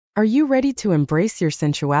Are you ready to embrace your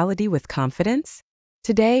sensuality with confidence?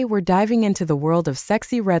 Today, we're diving into the world of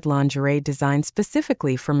sexy red lingerie designed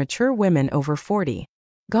specifically for mature women over 40.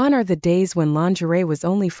 Gone are the days when lingerie was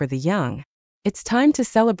only for the young. It's time to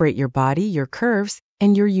celebrate your body, your curves,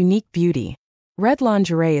 and your unique beauty. Red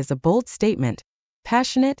lingerie is a bold statement,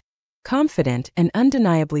 passionate, confident, and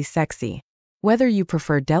undeniably sexy. Whether you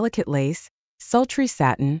prefer delicate lace, sultry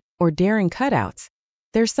satin, or daring cutouts,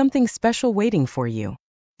 there's something special waiting for you.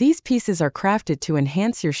 These pieces are crafted to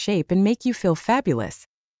enhance your shape and make you feel fabulous,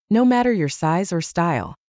 no matter your size or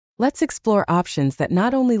style. Let's explore options that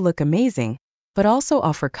not only look amazing, but also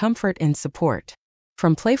offer comfort and support.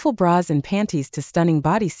 From playful bras and panties to stunning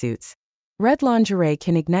bodysuits, red lingerie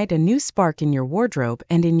can ignite a new spark in your wardrobe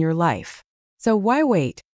and in your life. So why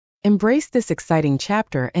wait? Embrace this exciting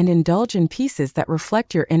chapter and indulge in pieces that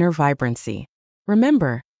reflect your inner vibrancy.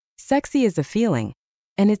 Remember, sexy is a feeling,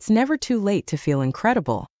 and it's never too late to feel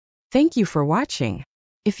incredible. Thank you for watching.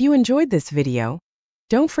 If you enjoyed this video,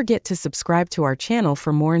 don't forget to subscribe to our channel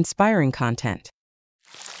for more inspiring content.